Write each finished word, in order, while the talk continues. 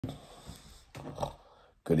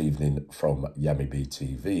Good evening from Yummy B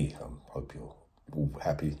TV. I hope you're all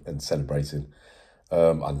happy and celebrating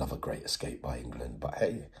another great escape by England. But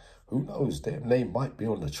hey, who knows? Their name might be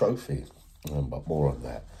on the trophy. But more on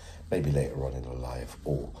that maybe later on in the live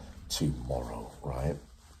or tomorrow, right?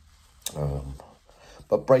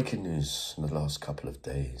 But breaking news in the last couple of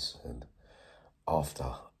days, and after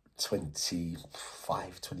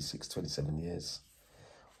 25, 26, 27 years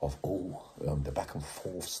of all the back and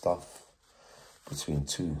forth stuff between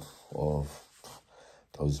two of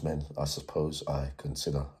those men, I suppose I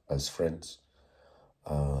consider as friends.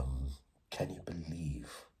 Can you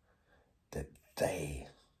believe that they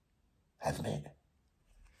have met?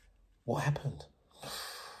 What happened?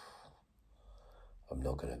 I'm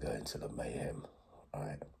not going to go into the mayhem, all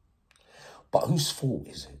right? But whose fault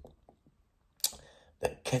is it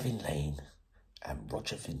that Kevin Lane and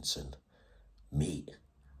Roger Vincent meet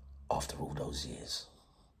after all those years?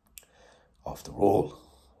 After all,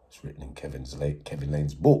 it's written in Kevin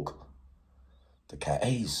Lane's book. The Cat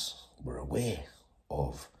A's were aware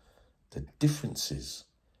of the differences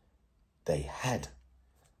they had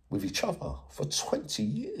with each other for 20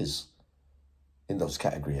 years in those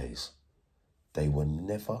category A's. They were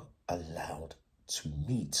never allowed to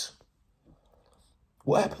meet.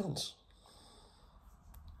 What happens?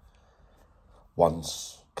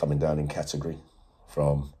 One's coming down in category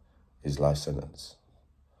from his life sentence.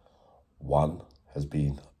 One has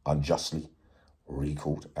been unjustly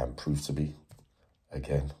recalled and proved to be,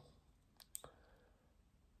 again,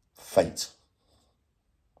 fate,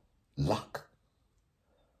 luck,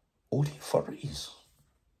 or the authorities.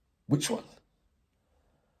 Which one?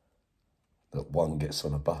 That one gets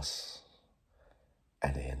on a bus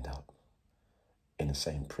and they end up in the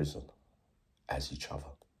same prison as each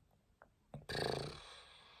other.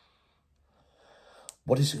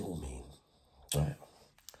 What does it all mean, right?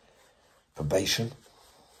 Probation,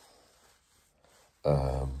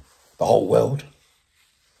 the whole world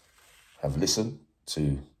have listened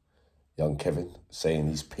to young Kevin saying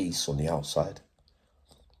his piece on the outside.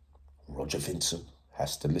 Roger Vincent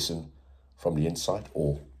has to listen from the inside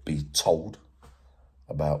or be told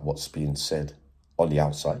about what's being said on the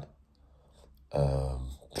outside. All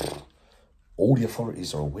the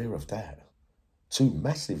authorities are aware of that. Two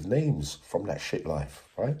massive names from that shit life,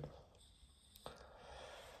 right?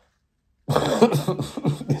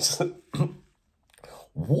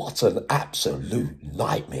 What an absolute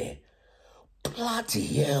nightmare. Bloody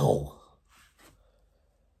hell.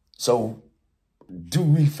 So, do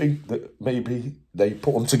we think that maybe they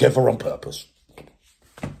put them together on purpose?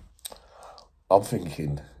 I'm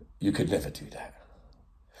thinking you could never do that.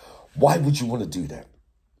 Why would you want to do that?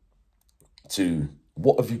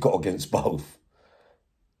 What have you got against both?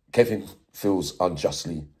 Kevin feels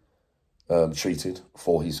unjustly treated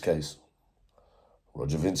for his case.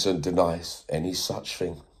 Roger Vincent denies any such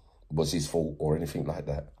thing was his fault or anything like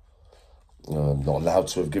that. Not allowed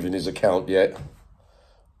to have given his account yet.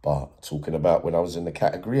 But talking about when I was in the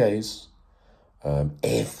category A's,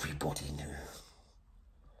 everybody knew.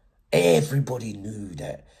 Everybody knew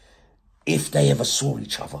that if they ever saw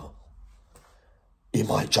each other, it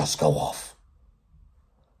might just go off.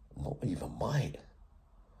 Not even might.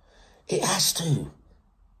 It has to.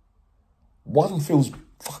 One feels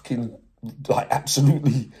fucking like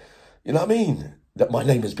absolutely, you know what I mean? That my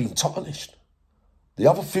name has been tarnished. The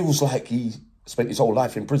other feels like he spent his whole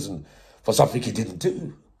life in prison for something he didn't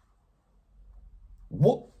do.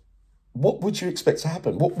 What would you expect to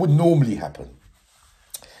happen? What would normally happen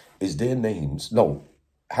is their names, no,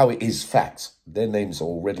 how it is fact, their names are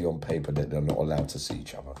already on paper that they're not allowed to see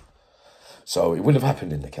each other. So it would have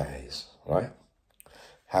happened in the Cat A's, right?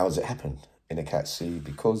 How has it happened in the Cat C?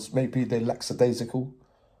 Because maybe they're lackadaisical,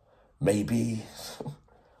 maybe.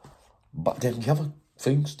 But then the other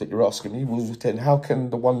things that you're asking me, well, then how can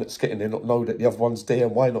the one that's getting there not know that the other one's there,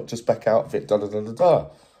 and why not just back out of it, da-da-da-da-da?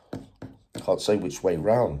 Can't say which way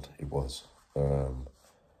round it was.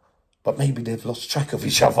 But maybe they've lost track of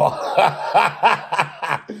each other.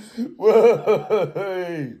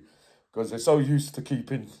 Because they're so used to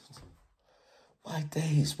keeping... My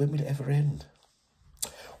days, when will it ever end?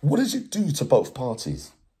 What does it do to both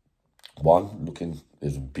parties? One,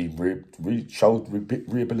 is being showed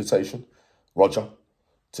rehabilitation. Roger,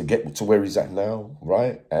 to get to where he's at now,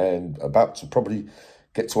 right? And about to probably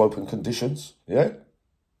get to open conditions, yeah?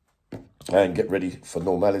 And get ready for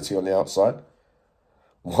normality on the outside.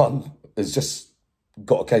 One has just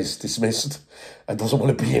got a case dismissed and doesn't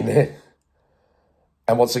want to be in there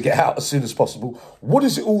and wants to get out as soon as possible. What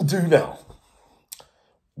does it all do now?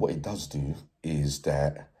 What it does do is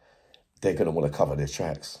that they're going to want to cover their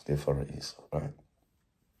tracks, the authorities, right?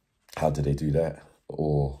 How do they do that?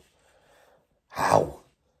 Or how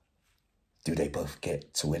do they both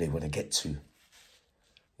get to where they want to get to?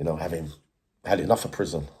 You know, having had enough of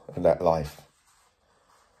prison and that life.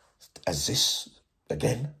 Has this,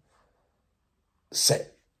 again,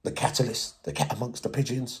 set the catalyst, the cat amongst the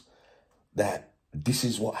pigeons, that this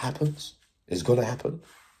is what happens, is going to happen?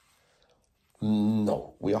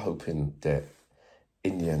 No, we are hoping that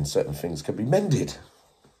in the end certain things can be mended.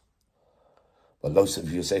 But loads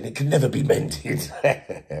of you are saying it can never be mended.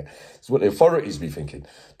 It's what the authorities be thinking.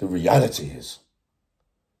 The reality is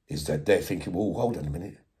that they're thinking, well, hold on a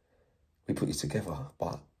minute. We put you together,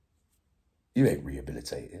 but you ain't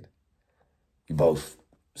rehabilitated. You both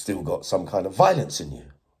still got some kind of violence in you.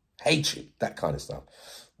 Hatred, that kind of stuff.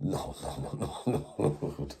 No.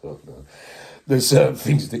 There's certain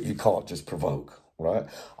things that you can't just provoke, right?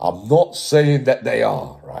 I'm not saying that they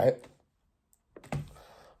are, right?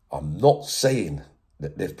 I'm not saying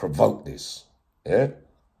that they've provoked this, yeah?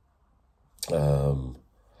 The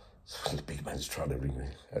big man's trying to ring me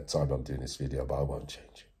at the time I'm doing this video, but I won't change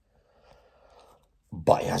it.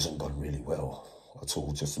 But it hasn't gone really well at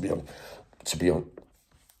all. Just to be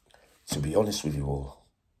honest with you all,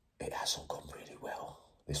 it hasn't gone really well,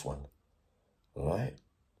 this one, all right?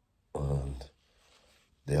 And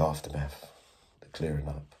the aftermath, the clearing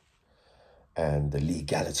up, and the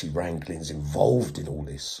legality wranglings involved in all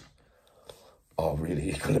this are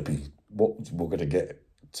really going to be what we're going to get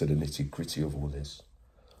to the nitty-gritty of all this.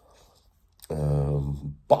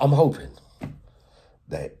 But I'm hoping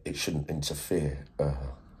that it shouldn't interfere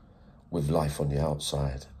with life on the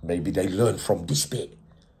outside. Maybe they learn from this bit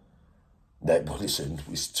that, well, listen,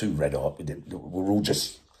 it's too red hot. We'll all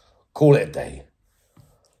just call it a day.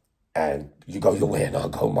 And you go your way and I'll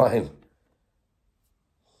go mine.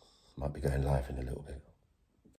 Might be going live in a little bit.